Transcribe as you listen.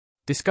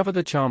discover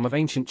the charm of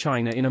ancient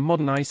China in a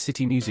modernized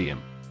city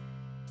museum.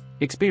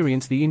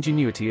 Experience the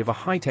ingenuity of a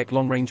high-tech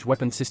long-range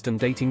weapon system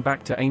dating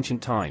back to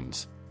ancient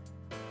times.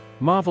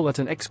 Marvel at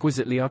an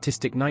exquisitely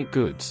artistic night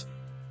goods.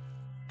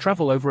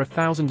 Travel over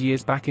 1,000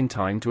 years back in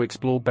time to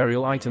explore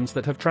burial items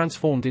that have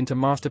transformed into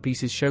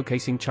masterpieces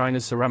showcasing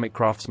China's ceramic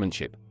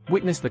craftsmanship.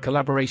 Witness the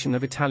collaboration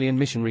of Italian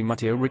missionary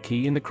Matteo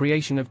Ricci in the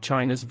creation of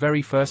China's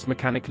very first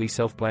mechanically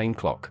self-playing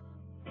clock.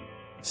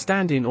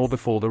 Stand in or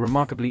before the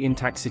remarkably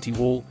intact city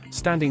wall,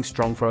 standing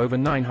strong for over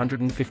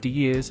 950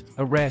 years,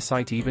 a rare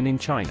sight even in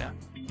China.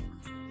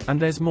 And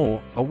there's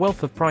more, a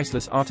wealth of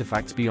priceless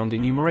artifacts beyond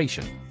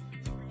enumeration.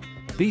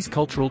 These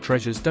cultural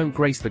treasures don't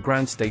grace the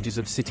grand stages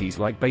of cities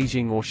like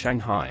Beijing or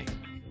Shanghai.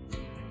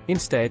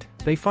 Instead,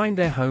 they find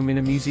their home in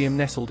a museum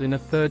nestled in a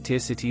third-tier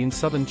city in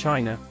southern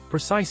China,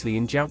 precisely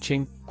in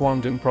Zhaoqing,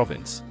 Guangdong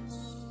Province.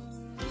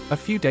 A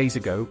few days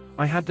ago,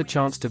 I had the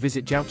chance to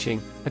visit Zhaoqing,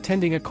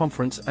 attending a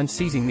conference and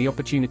seizing the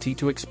opportunity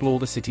to explore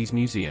the city's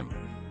museum.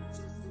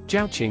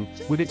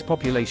 Zhaoqing, with its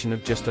population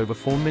of just over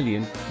 4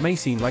 million, may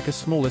seem like a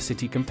smaller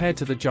city compared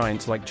to the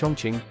giants like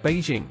Chongqing,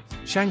 Beijing,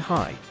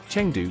 Shanghai,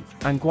 Chengdu,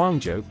 and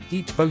Guangzhou,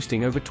 each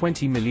boasting over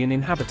 20 million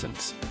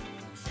inhabitants.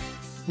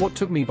 What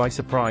took me by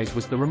surprise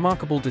was the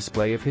remarkable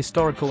display of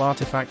historical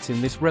artifacts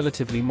in this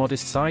relatively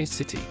modest-sized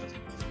city.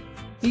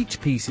 Each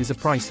piece is a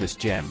priceless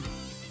gem.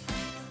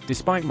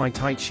 Despite my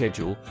tight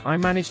schedule, I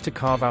managed to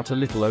carve out a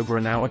little over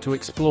an hour to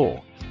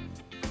explore.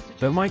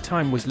 Though my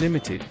time was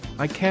limited,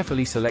 I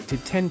carefully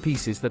selected 10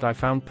 pieces that I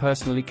found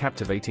personally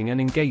captivating and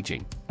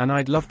engaging, and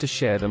I'd love to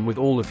share them with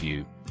all of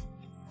you.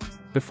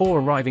 Before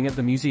arriving at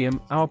the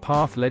museum, our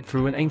path led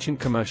through an ancient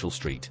commercial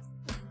street.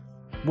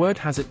 Word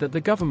has it that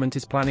the government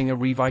is planning a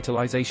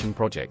revitalization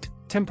project,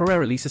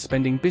 temporarily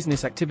suspending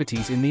business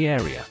activities in the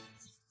area.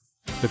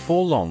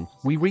 Before long,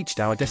 we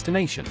reached our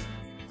destination.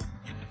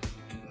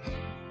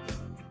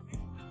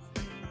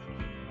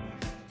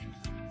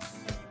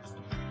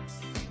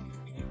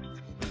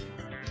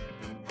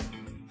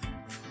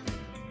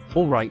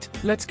 Alright,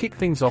 let's kick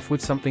things off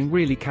with something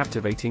really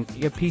captivating,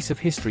 a piece of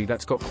history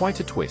that's got quite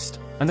a twist,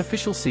 an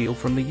official seal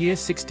from the year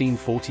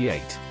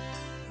 1648.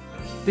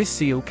 This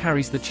seal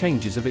carries the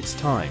changes of its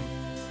time.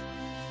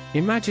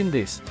 Imagine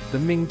this, the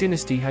Ming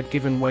Dynasty had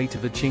given way to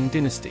the Qing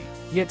Dynasty,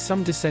 yet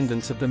some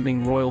descendants of the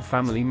Ming royal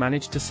family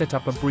managed to set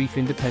up a brief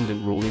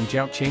independent rule in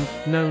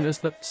Zhaoqing, known as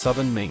the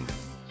Southern Ming.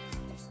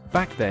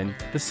 Back then,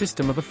 the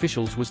system of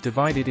officials was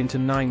divided into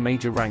 9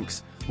 major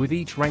ranks, with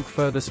each rank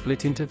further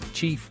split into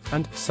chief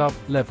and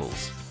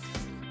sub-levels.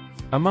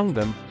 Among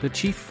them, the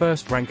chief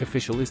first-rank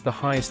official is the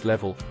highest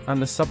level,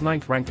 and the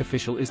sub-ninth rank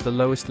official is the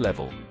lowest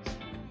level.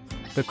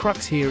 The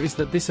crux here is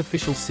that this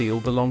official seal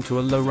belonged to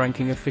a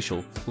low-ranking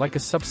official, like a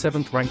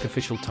sub-7th rank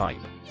official type.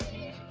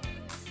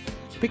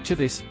 Picture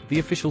this, the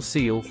official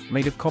seal,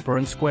 made of copper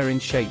and square in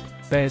shape,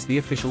 bears the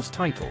official's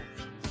title.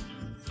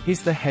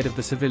 He's the head of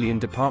the civilian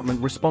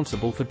department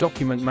responsible for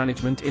document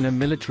management in a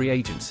military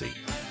agency.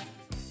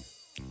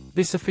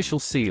 This official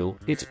seal,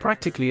 it's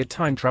practically a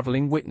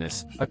time-traveling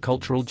witness, a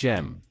cultural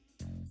gem.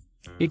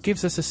 It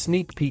gives us a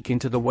sneak peek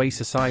into the way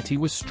society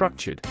was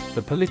structured,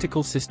 the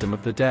political system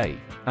of the day,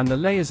 and the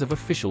layers of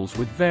officials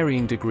with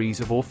varying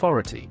degrees of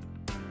authority.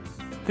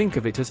 Think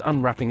of it as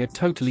unwrapping a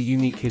totally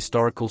unique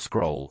historical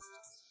scroll.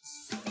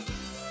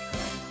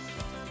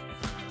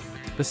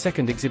 The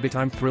second exhibit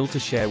I'm thrilled to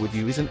share with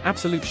you is an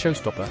absolute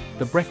showstopper,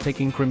 the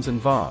breathtaking crimson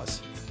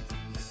vase.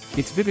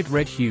 Its vivid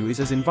red hue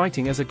is as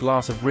inviting as a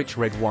glass of rich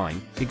red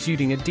wine,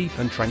 exuding a deep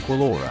and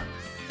tranquil aura.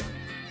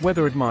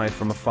 Whether admired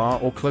from afar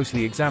or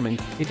closely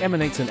examined, it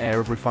emanates an air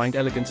of refined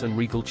elegance and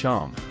regal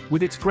charm,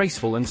 with its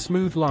graceful and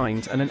smooth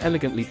lines and an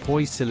elegantly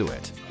poised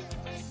silhouette.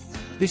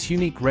 This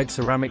unique red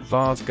ceramic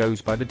vase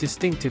goes by the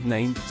distinctive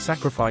name,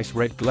 Sacrifice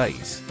Red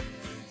Glaze.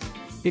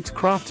 Its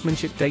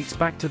craftsmanship dates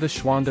back to the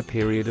Xuande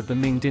period of the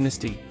Ming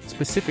Dynasty,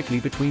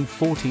 specifically between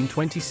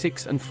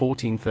 1426 and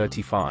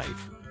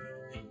 1435.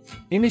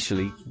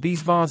 Initially,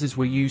 these vases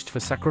were used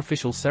for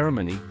sacrificial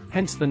ceremony,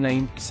 hence the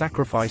name,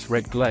 Sacrifice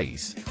Red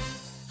Glaze.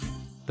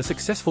 The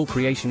successful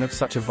creation of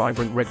such a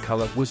vibrant red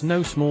color was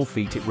no small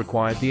feat. It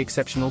required the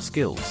exceptional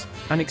skills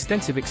and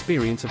extensive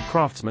experience of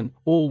craftsmen,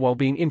 all while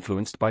being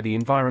influenced by the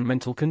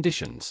environmental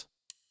conditions.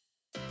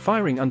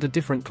 Firing under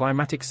different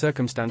climatic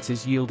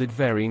circumstances yielded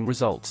varying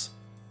results.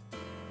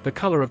 The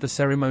color of the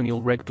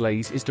ceremonial red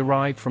glaze is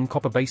derived from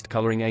copper-based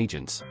coloring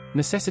agents,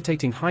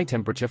 necessitating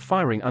high-temperature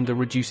firing under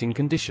reducing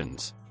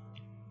conditions.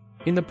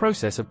 In the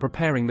process of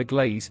preparing the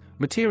glaze,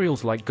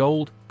 materials like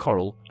gold,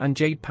 coral, and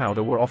jade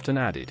powder were often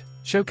added,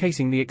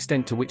 showcasing the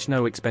extent to which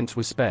no expense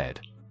was spared.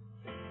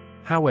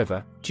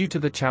 However, due to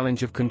the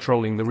challenge of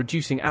controlling the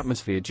reducing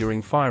atmosphere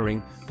during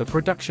firing, the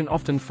production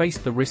often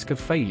faced the risk of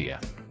failure.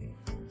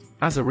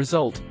 As a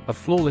result, a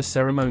flawless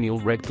ceremonial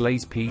red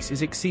glaze piece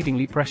is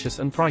exceedingly precious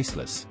and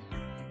priceless.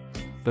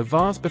 The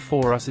vase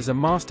before us is a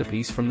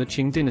masterpiece from the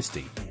Qing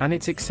Dynasty, and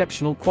its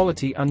exceptional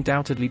quality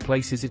undoubtedly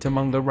places it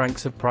among the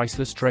ranks of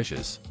priceless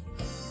treasures.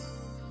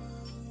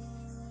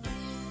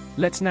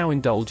 Let's now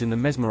indulge in the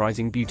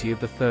mesmerizing beauty of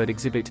the third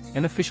exhibit,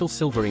 an official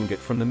silver ingot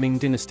from the Ming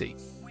Dynasty.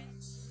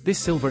 This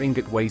silver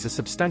ingot weighs a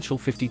substantial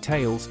 50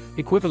 taels,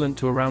 equivalent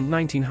to around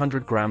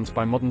 1900 grams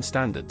by modern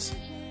standards.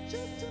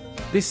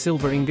 This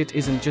silver ingot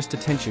isn't just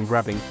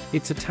attention-grabbing,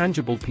 it's a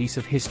tangible piece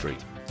of history.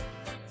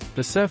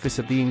 The surface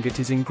of the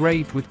ingot is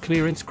engraved with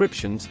clear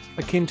inscriptions,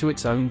 akin to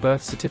its own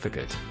birth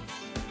certificate.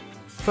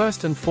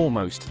 First and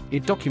foremost,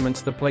 it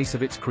documents the place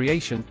of its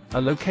creation,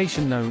 a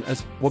location known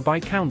as Wabai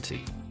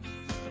County.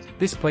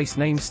 This place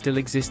name still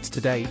exists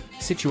today,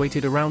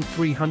 situated around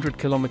 300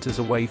 kilometers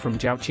away from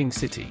Zhaoqing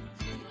city.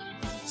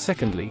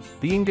 Secondly,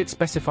 the ingot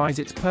specifies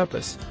its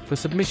purpose, for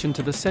submission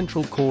to the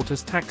central court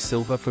as tax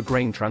silver for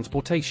grain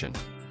transportation.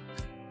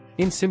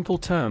 In simple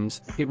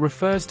terms, it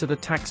refers to the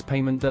tax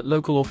payment that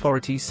local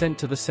authorities sent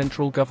to the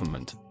central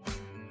government.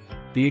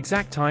 The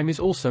exact time is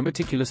also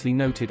meticulously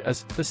noted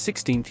as the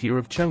 16th year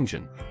of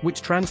Chongzhen,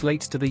 which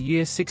translates to the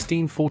year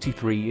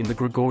 1643 in the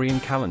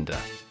Gregorian calendar.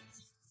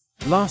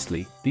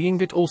 Lastly, the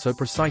ingot also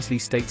precisely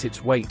states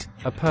its weight,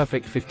 a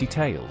perfect 50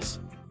 taels.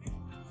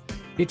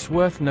 It's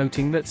worth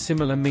noting that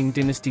similar Ming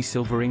Dynasty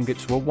silver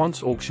ingots were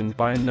once auctioned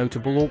by a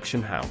notable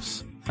auction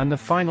house, and the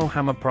final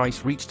hammer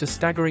price reached a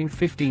staggering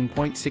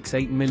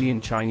 15.68 million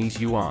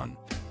Chinese yuan.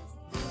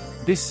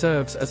 This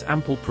serves as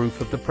ample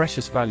proof of the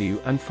precious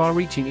value and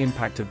far-reaching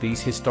impact of these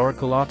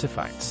historical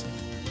artifacts.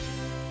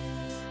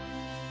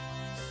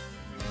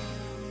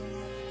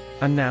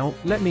 And now,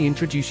 let me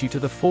introduce you to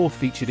the fourth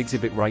featured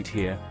exhibit right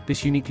here,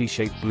 this uniquely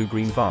shaped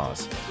blue-green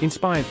vase,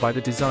 inspired by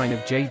the design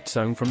of jade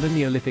stone from the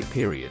Neolithic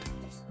period.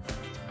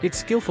 It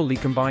skillfully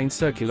combines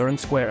circular and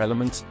square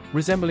elements,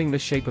 resembling the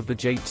shape of the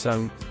jade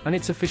stone, and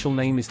its official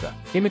name is the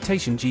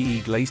imitation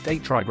GE glazed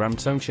 8 trigram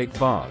stone-shaped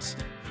vase.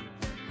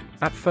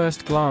 At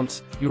first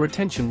glance, your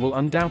attention will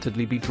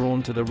undoubtedly be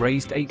drawn to the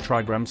raised 8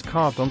 trigrams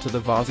carved onto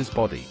the vase's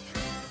body.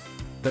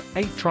 The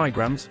 8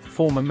 trigrams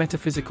form a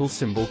metaphysical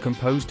symbol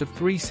composed of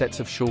 3 sets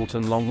of short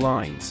and long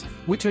lines,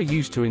 which are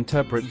used to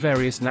interpret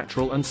various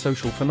natural and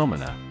social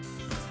phenomena.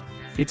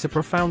 It's a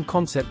profound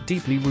concept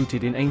deeply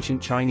rooted in ancient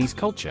Chinese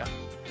culture.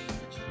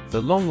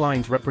 The long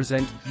lines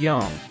represent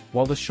yang,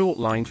 while the short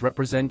lines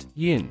represent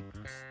yin.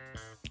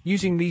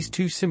 Using these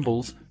two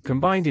symbols,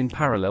 combined in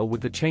parallel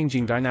with the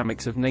changing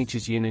dynamics of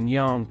nature's yin and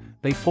yang,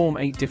 they form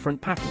 8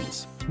 different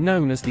patterns,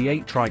 known as the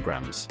 8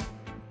 trigrams.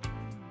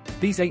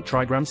 These 8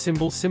 trigram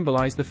symbols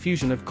symbolize the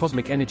fusion of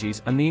cosmic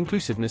energies and the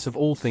inclusiveness of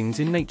all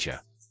things in nature.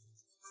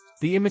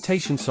 The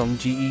imitation Song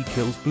GE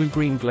Kills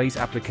blue-green glaze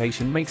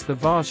application makes the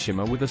vase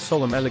shimmer with a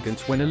solemn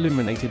elegance when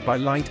illuminated by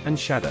light and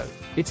shadow.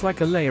 It's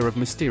like a layer of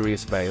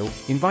mysterious veil,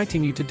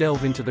 inviting you to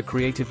delve into the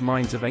creative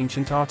minds of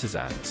ancient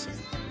artisans.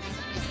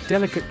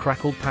 Delicate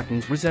crackled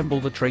patterns resemble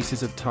the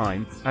traces of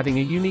time, adding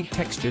a unique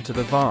texture to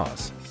the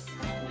vase.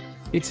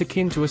 It's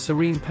akin to a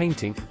serene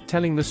painting,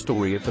 telling the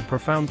story of the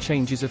profound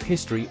changes of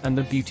history and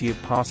the beauty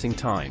of passing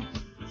time.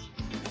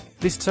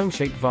 This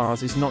stone-shaped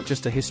vase is not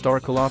just a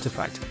historical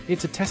artifact,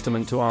 it's a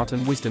testament to art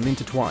and wisdom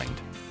intertwined.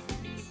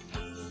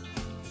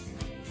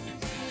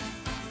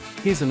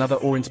 Here's another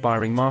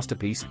awe-inspiring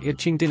masterpiece, a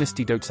Qing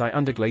Dynasty Dotsai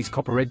underglaze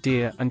copper red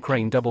deer and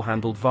crane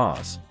double-handled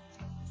vase.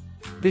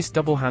 This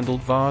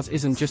double-handled vase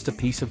isn't just a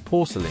piece of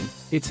porcelain,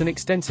 it's an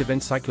extensive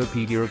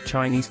encyclopedia of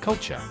Chinese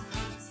culture.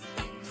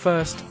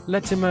 First,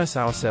 let's immerse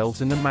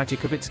ourselves in the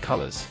magic of its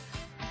colors.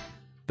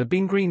 The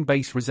bean green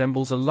base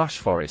resembles a lush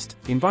forest,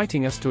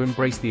 inviting us to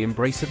embrace the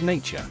embrace of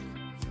nature.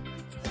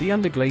 The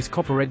underglaze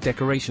copper red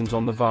decorations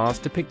on the vase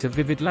depict a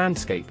vivid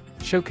landscape,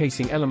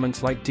 showcasing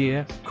elements like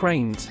deer,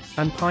 cranes,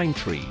 and pine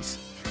trees.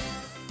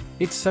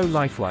 It's so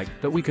lifelike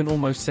that we can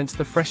almost sense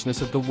the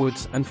freshness of the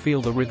woods and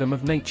feel the rhythm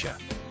of nature.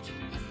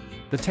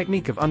 The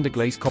technique of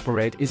underglaze copper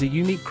red is a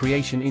unique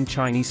creation in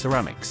Chinese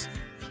ceramics.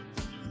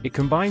 It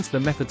combines the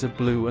methods of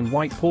blue and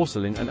white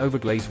porcelain and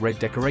overglaze red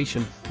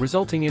decoration,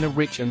 resulting in a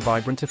rich and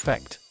vibrant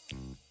effect.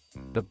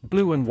 The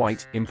blue and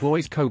white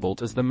employs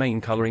cobalt as the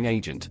main coloring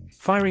agent,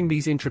 firing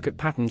these intricate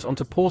patterns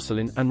onto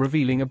porcelain and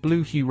revealing a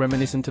blue hue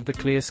reminiscent of the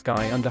clear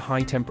sky under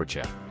high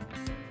temperature.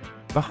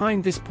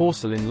 Behind this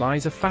porcelain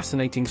lies a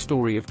fascinating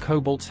story of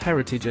cobalt's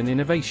heritage and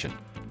innovation.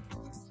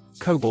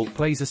 Cobalt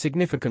plays a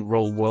significant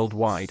role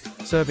worldwide,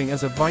 serving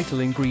as a vital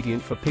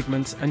ingredient for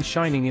pigments and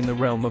shining in the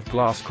realm of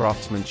glass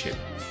craftsmanship.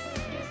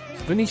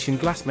 Venetian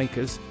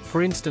glassmakers,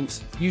 for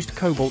instance, used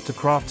cobalt to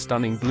craft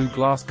stunning blue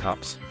glass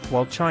cups,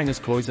 while China's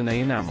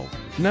cloisonné enamel,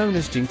 known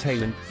as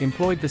jingtailan,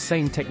 employed the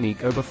same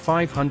technique over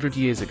 500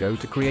 years ago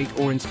to create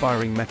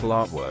awe-inspiring metal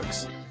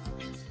artworks.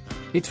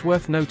 It's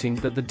worth noting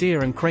that the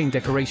deer and crane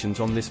decorations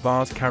on this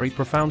vase carry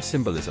profound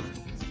symbolism.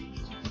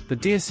 The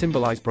deer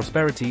symbolize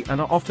prosperity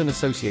and are often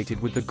associated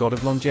with the god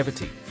of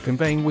longevity,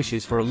 conveying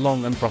wishes for a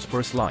long and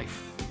prosperous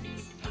life.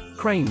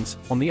 Cranes,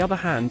 on the other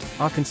hand,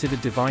 are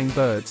considered divine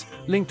birds,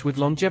 linked with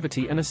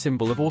longevity and a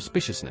symbol of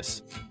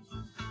auspiciousness.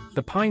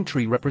 The pine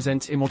tree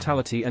represents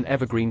immortality and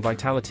evergreen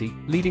vitality,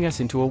 leading us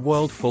into a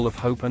world full of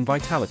hope and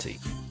vitality.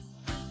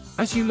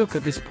 As you look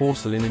at this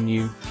porcelain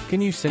anew,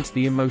 can you sense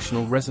the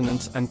emotional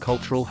resonance and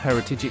cultural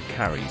heritage it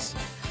carries?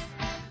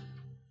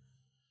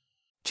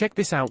 Check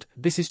this out,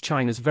 this is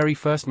China's very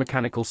first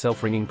mechanical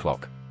self-ringing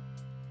clock.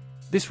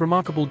 This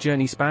remarkable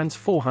journey spans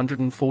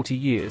 440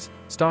 years,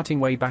 starting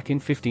way back in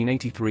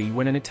 1583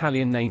 when an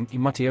Italian named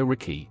Matteo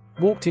Ricci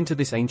walked into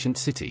this ancient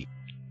city.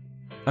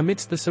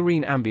 Amidst the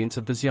serene ambience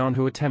of the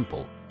Xianhua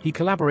temple, he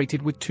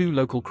collaborated with two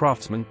local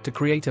craftsmen to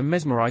create a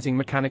mesmerizing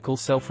mechanical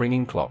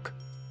self-ringing clock.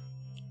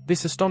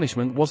 This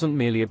astonishment wasn't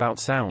merely about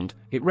sound,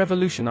 it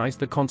revolutionized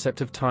the concept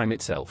of time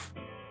itself.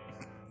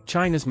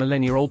 China's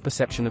millennia-old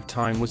perception of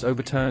time was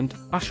overturned,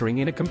 ushering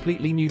in a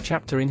completely new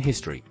chapter in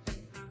history.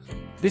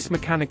 This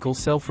mechanical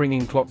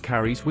self-ringing clock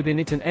carries within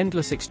it an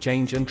endless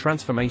exchange and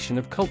transformation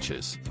of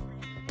cultures.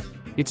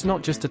 It's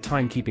not just a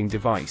timekeeping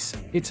device,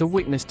 it's a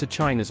witness to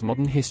China's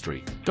modern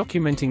history,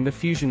 documenting the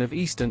fusion of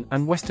Eastern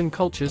and Western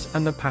cultures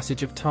and the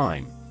passage of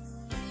time.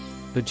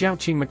 The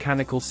Zhaoqing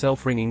mechanical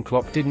self-ringing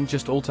clock didn't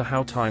just alter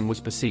how time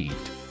was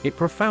perceived, it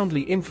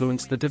profoundly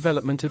influenced the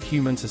development of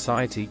human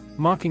society,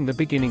 marking the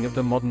beginning of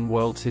the modern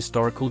world's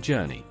historical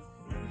journey.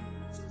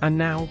 And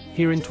now,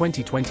 here in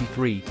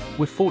 2023,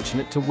 we're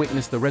fortunate to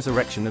witness the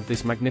resurrection of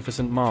this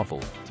magnificent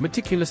marvel,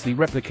 meticulously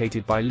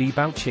replicated by Li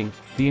Baoqing,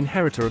 the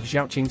inheritor of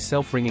Zhaoqing's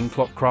self-ringing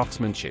clock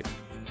craftsmanship.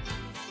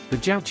 The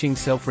Zhaoqing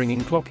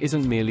self-ringing clock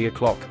isn't merely a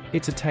clock,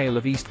 it's a tale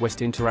of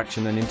East-West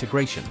interaction and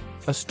integration,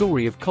 a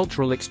story of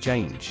cultural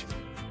exchange.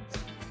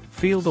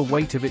 Feel the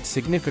weight of its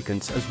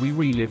significance as we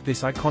relive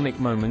this iconic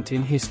moment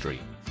in history.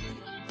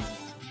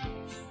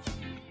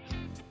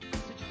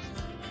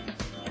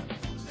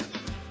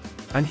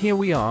 And here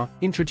we are,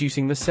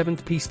 introducing the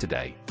seventh piece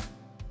today.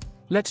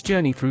 Let's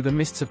journey through the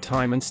mists of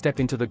time and step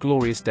into the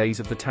glorious days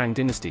of the Tang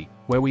Dynasty,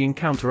 where we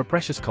encounter a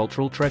precious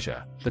cultural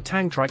treasure, the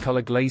Tang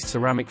tricolor glazed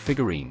ceramic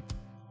figurine.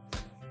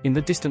 In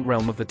the distant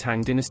realm of the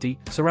Tang Dynasty,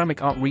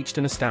 ceramic art reached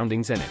an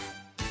astounding zenith.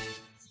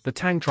 The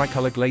Tang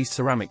tricolor glazed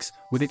ceramics,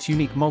 with its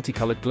unique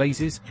multicolored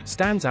glazes,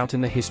 stands out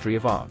in the history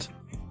of art.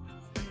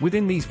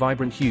 Within these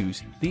vibrant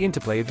hues, the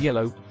interplay of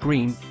yellow,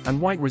 green,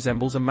 and white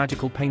resembles a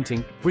magical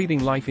painting,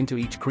 breathing life into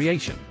each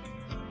creation.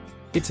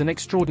 It's an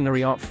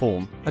extraordinary art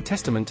form, a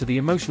testament to the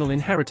emotional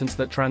inheritance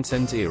that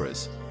transcends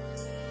eras.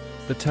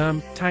 The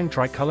term, Tang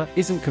tricolor,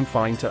 isn't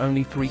confined to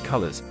only three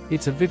colors,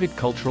 it's a vivid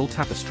cultural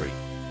tapestry.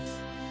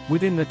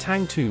 Within the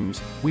Tang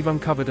tombs, we've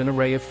uncovered an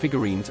array of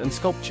figurines and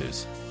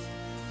sculptures.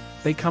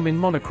 They come in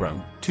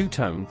monochrome,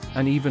 two-tone,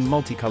 and even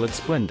multicolored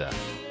splendor.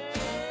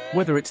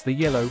 Whether it's the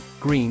yellow,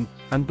 green,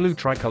 and blue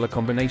tricolor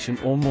combination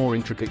or more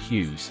intricate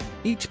hues,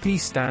 each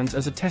piece stands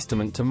as a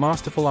testament to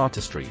masterful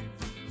artistry.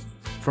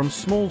 From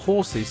small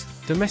horses,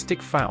 domestic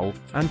fowl,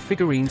 and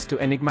figurines to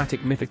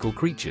enigmatic mythical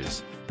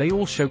creatures, they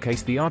all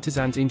showcase the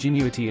artisan's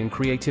ingenuity and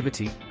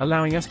creativity,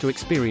 allowing us to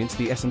experience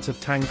the essence of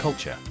Tang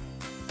culture.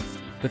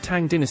 The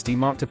Tang Dynasty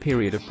marked a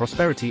period of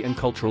prosperity and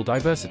cultural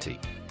diversity.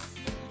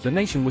 The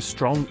nation was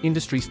strong,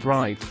 industries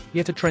thrived,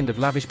 yet a trend of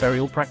lavish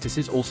burial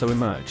practices also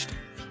emerged.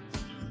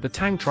 The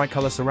Tang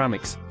tricolor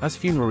ceramics, as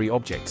funerary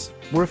objects,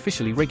 were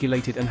officially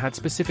regulated and had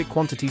specific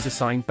quantities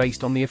assigned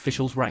based on the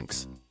officials'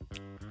 ranks.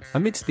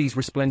 Amidst these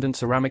resplendent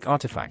ceramic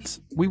artifacts,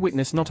 we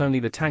witness not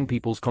only the Tang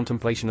people's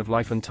contemplation of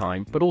life and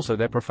time but also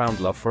their profound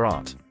love for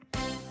art.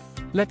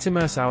 Let's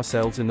immerse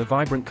ourselves in the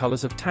vibrant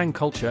colors of Tang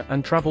culture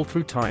and travel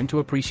through time to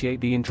appreciate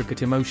the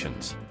intricate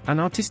emotions and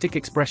artistic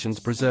expressions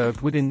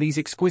preserved within these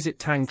exquisite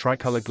Tang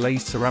tricolor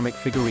glazed ceramic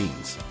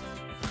figurines.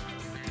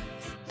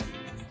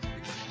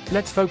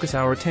 Let's focus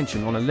our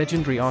attention on a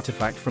legendary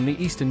artifact from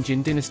the Eastern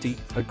Jin Dynasty,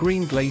 a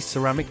green glazed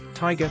ceramic,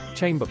 tiger,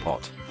 chamber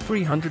pot,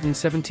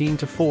 317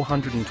 to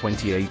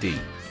 420 AD.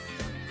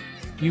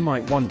 You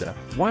might wonder,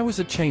 why was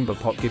a chamber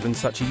pot given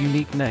such a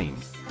unique name?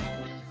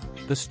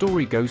 The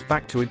story goes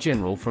back to a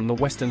general from the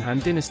Western Han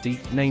Dynasty,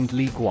 named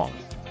Li Guang.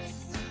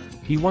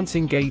 He once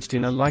engaged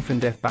in a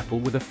life-and-death battle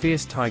with a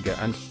fierce tiger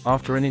and,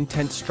 after an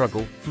intense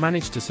struggle,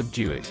 managed to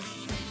subdue it.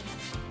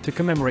 To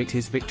commemorate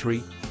his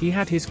victory, he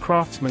had his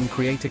craftsmen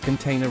create a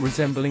container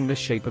resembling the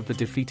shape of the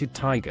defeated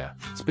tiger,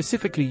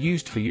 specifically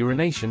used for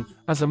urination,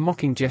 as a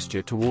mocking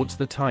gesture towards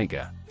the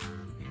tiger.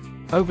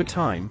 Over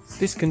time,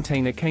 this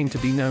container came to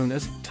be known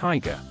as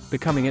Tiger,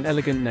 becoming an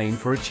elegant name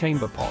for a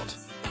chamber pot.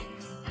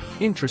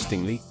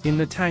 Interestingly, in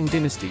the Tang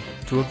Dynasty,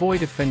 to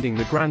avoid offending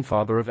the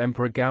grandfather of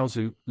Emperor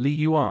Gaozu, Li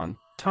Yuan,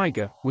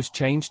 Tiger was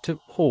changed to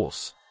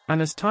Horse,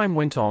 and as time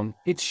went on,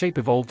 its shape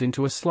evolved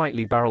into a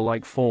slightly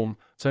barrel-like form,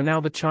 so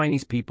now the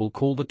Chinese people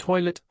call the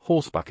toilet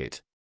horse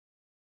bucket.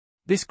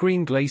 This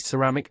green glazed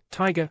ceramic,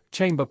 tiger,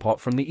 chamber pot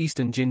from the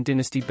Eastern Jin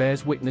Dynasty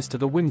bears witness to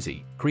the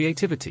whimsy,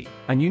 creativity,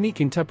 and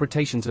unique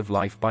interpretations of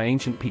life by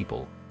ancient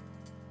people.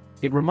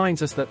 It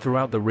reminds us that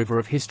throughout the river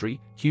of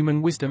history,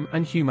 human wisdom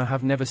and humor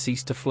have never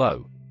ceased to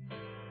flow.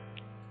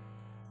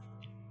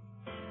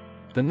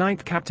 The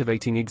ninth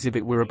captivating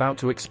exhibit we're about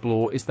to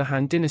explore is the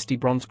Han Dynasty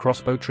bronze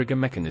crossbow trigger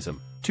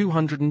mechanism,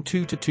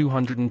 202 to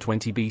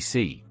 220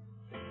 BC.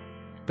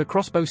 The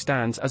crossbow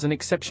stands as an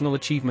exceptional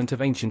achievement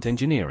of ancient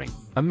engineering,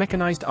 a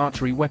mechanized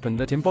archery weapon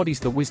that embodies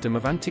the wisdom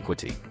of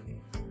antiquity.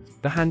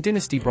 The Han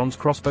Dynasty bronze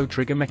crossbow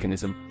trigger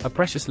mechanism, a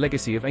precious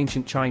legacy of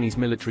ancient Chinese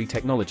military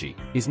technology,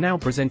 is now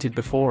presented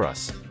before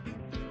us.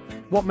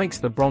 What makes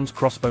the bronze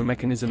crossbow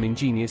mechanism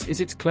ingenious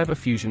is its clever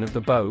fusion of the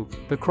bow,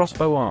 the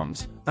crossbow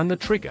arms, and the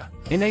trigger,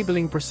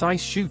 enabling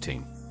precise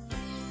shooting.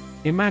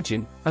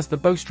 Imagine, as the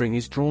bowstring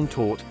is drawn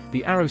taut,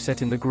 the arrow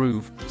set in the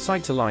groove,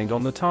 sights aligned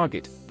on the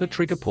target, the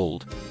trigger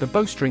pulled, the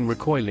bowstring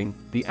recoiling,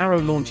 the arrow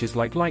launches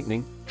like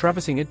lightning,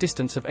 traversing a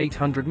distance of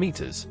 800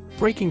 meters,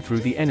 breaking through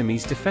the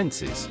enemy's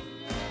defenses.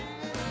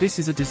 This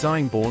is a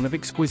design born of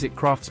exquisite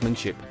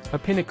craftsmanship, a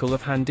pinnacle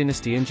of Han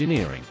Dynasty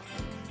engineering.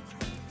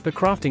 The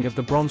crafting of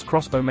the bronze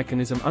crossbow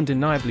mechanism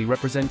undeniably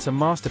represents a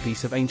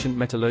masterpiece of ancient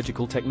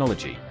metallurgical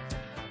technology.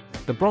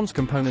 The bronze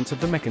components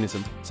of the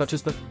mechanism, such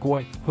as the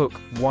guai, hook,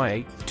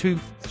 wai,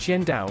 tooth,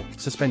 xiandao,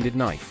 suspended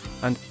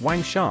knife, and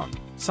wang shan,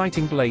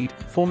 sighting blade,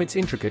 form its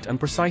intricate and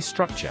precise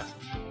structure.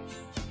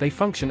 They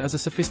function as a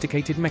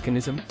sophisticated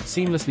mechanism,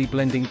 seamlessly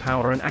blending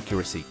power and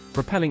accuracy,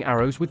 propelling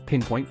arrows with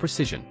pinpoint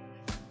precision.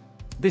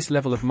 This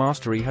level of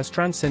mastery has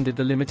transcended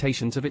the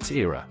limitations of its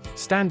era,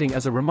 standing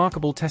as a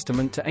remarkable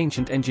testament to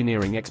ancient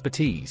engineering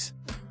expertise.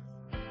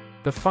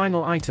 The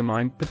final item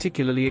I'm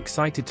particularly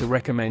excited to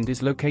recommend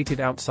is located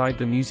outside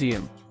the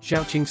museum,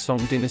 Zhaoqing Song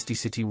Dynasty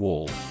City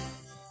Wall.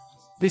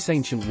 This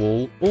ancient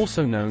wall,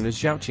 also known as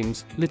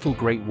Zhaoqing's Little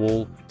Great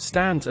Wall,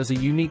 stands as a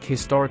unique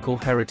historical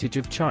heritage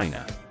of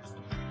China.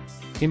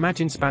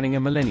 Imagine spanning a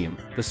millennium,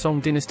 the Song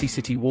Dynasty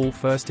City Wall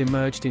first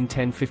emerged in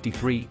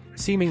 1053,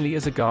 seemingly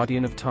as a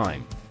guardian of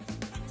time.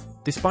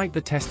 Despite the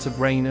tests of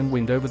rain and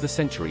wind over the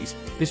centuries,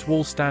 this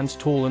wall stands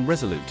tall and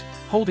resolute,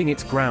 holding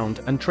its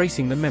ground and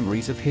tracing the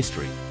memories of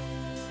history.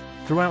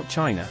 Throughout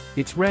China,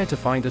 it's rare to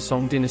find a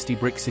Song Dynasty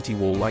brick city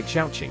wall like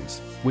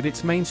Zhaoqing's, with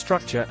its main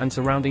structure and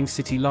surrounding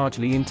city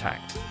largely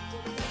intact.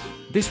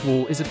 This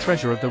wall is a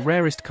treasure of the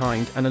rarest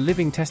kind and a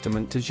living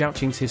testament to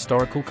Zhaoqing's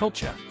historical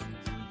culture.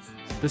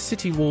 The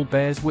city wall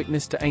bears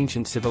witness to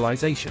ancient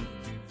civilization.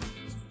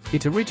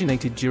 It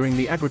originated during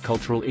the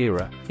agricultural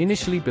era,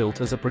 initially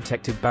built as a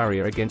protective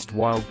barrier against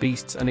wild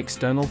beasts and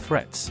external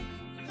threats.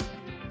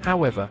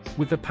 However,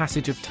 with the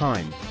passage of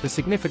time, the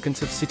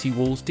significance of city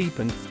walls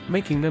deepened,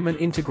 making them an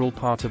integral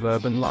part of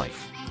urban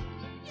life.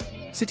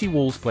 City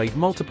walls played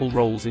multiple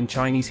roles in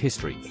Chinese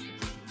history.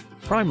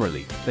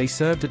 Primarily, they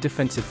served a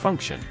defensive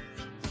function.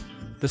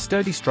 The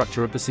sturdy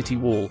structure of the city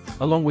wall,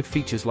 along with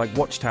features like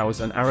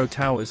watchtowers and arrow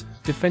towers,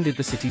 defended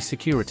the city's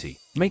security,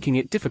 making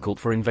it difficult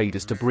for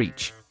invaders to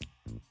breach.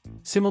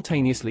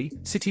 Simultaneously,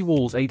 city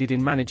walls aided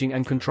in managing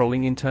and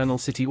controlling internal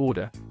city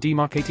order,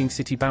 demarcating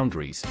city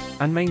boundaries,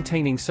 and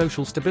maintaining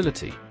social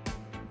stability.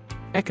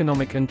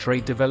 Economic and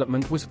trade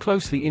development was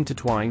closely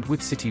intertwined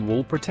with city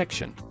wall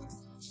protection.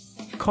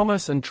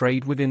 Commerce and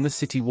trade within the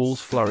city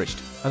walls flourished,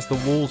 as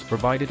the walls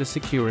provided a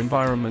secure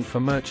environment for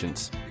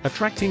merchants,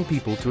 attracting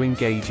people to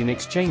engage in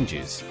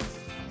exchanges.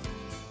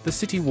 The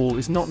city wall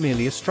is not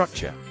merely a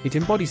structure, it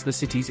embodies the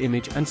city's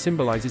image and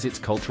symbolizes its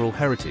cultural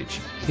heritage,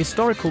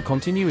 historical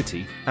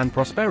continuity, and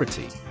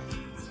prosperity.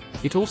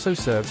 It also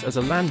serves as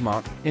a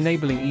landmark,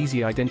 enabling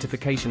easy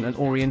identification and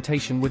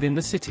orientation within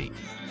the city.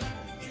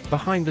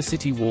 Behind the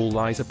city wall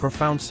lies a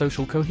profound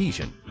social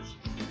cohesion.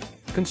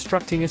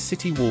 Constructing a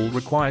city wall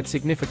required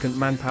significant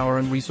manpower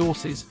and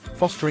resources,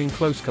 fostering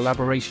close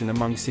collaboration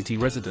among city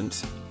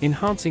residents,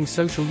 enhancing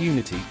social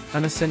unity,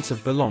 and a sense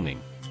of belonging.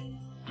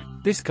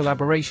 This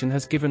collaboration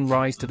has given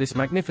rise to this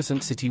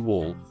magnificent city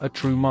wall, a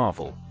true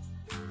marvel.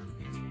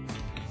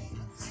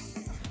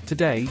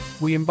 Today,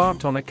 we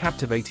embarked on a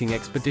captivating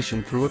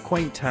expedition through a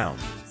quaint town,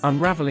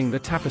 unraveling the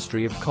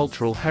tapestry of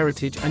cultural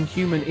heritage and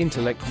human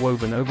intellect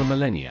woven over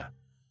millennia.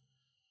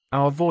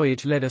 Our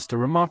voyage led us to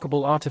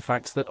remarkable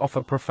artifacts that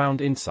offer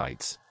profound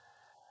insights.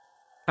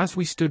 As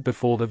we stood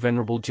before the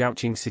venerable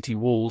Zhaoqing city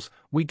walls,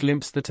 we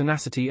glimpsed the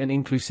tenacity and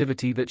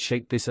inclusivity that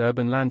shaped this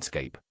urban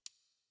landscape.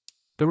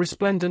 The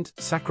resplendent,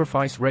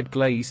 sacrifice red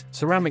glaze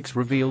ceramics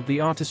revealed the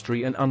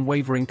artistry and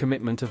unwavering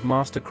commitment of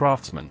master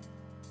craftsmen.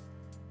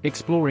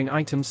 Exploring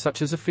items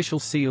such as official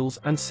seals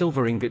and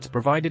silver ingots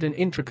provided an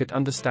intricate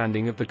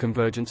understanding of the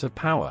convergence of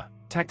power,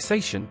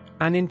 taxation,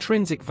 and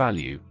intrinsic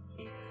value.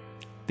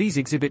 These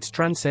exhibits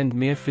transcend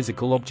mere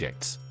physical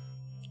objects.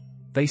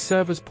 They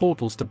serve as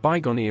portals to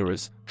bygone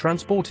eras,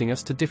 transporting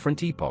us to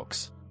different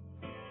epochs.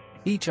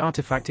 Each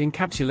artifact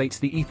encapsulates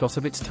the ethos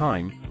of its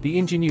time, the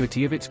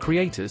ingenuity of its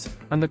creators,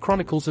 and the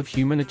chronicles of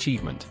human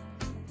achievement.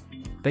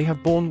 They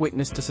have borne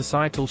witness to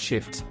societal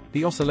shifts,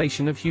 the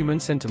oscillation of human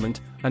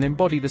sentiment, and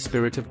embody the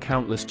spirit of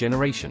countless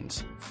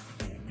generations.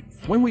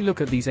 When we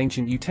look at these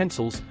ancient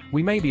utensils,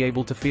 we may be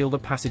able to feel the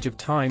passage of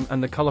time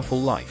and the colorful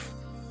life.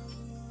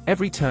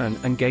 Every turn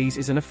and gaze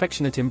is an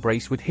affectionate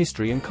embrace with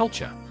history and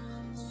culture.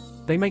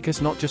 They make us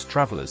not just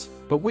travelers,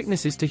 but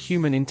witnesses to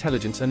human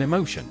intelligence and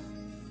emotion.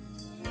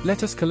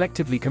 Let us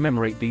collectively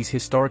commemorate these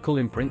historical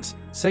imprints,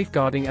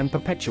 safeguarding and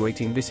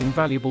perpetuating this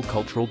invaluable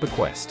cultural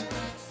bequest.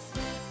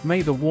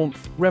 May the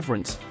warmth,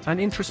 reverence,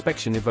 and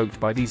introspection evoked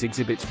by these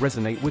exhibits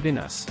resonate within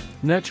us,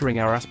 nurturing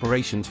our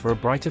aspirations for a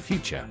brighter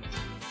future.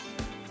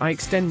 I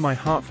extend my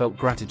heartfelt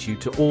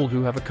gratitude to all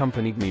who have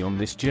accompanied me on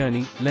this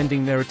journey,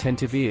 lending their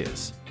attentive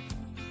ears.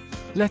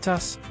 Let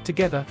us,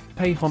 together,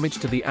 pay homage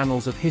to the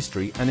annals of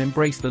history and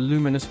embrace the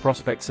luminous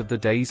prospects of the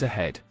days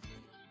ahead.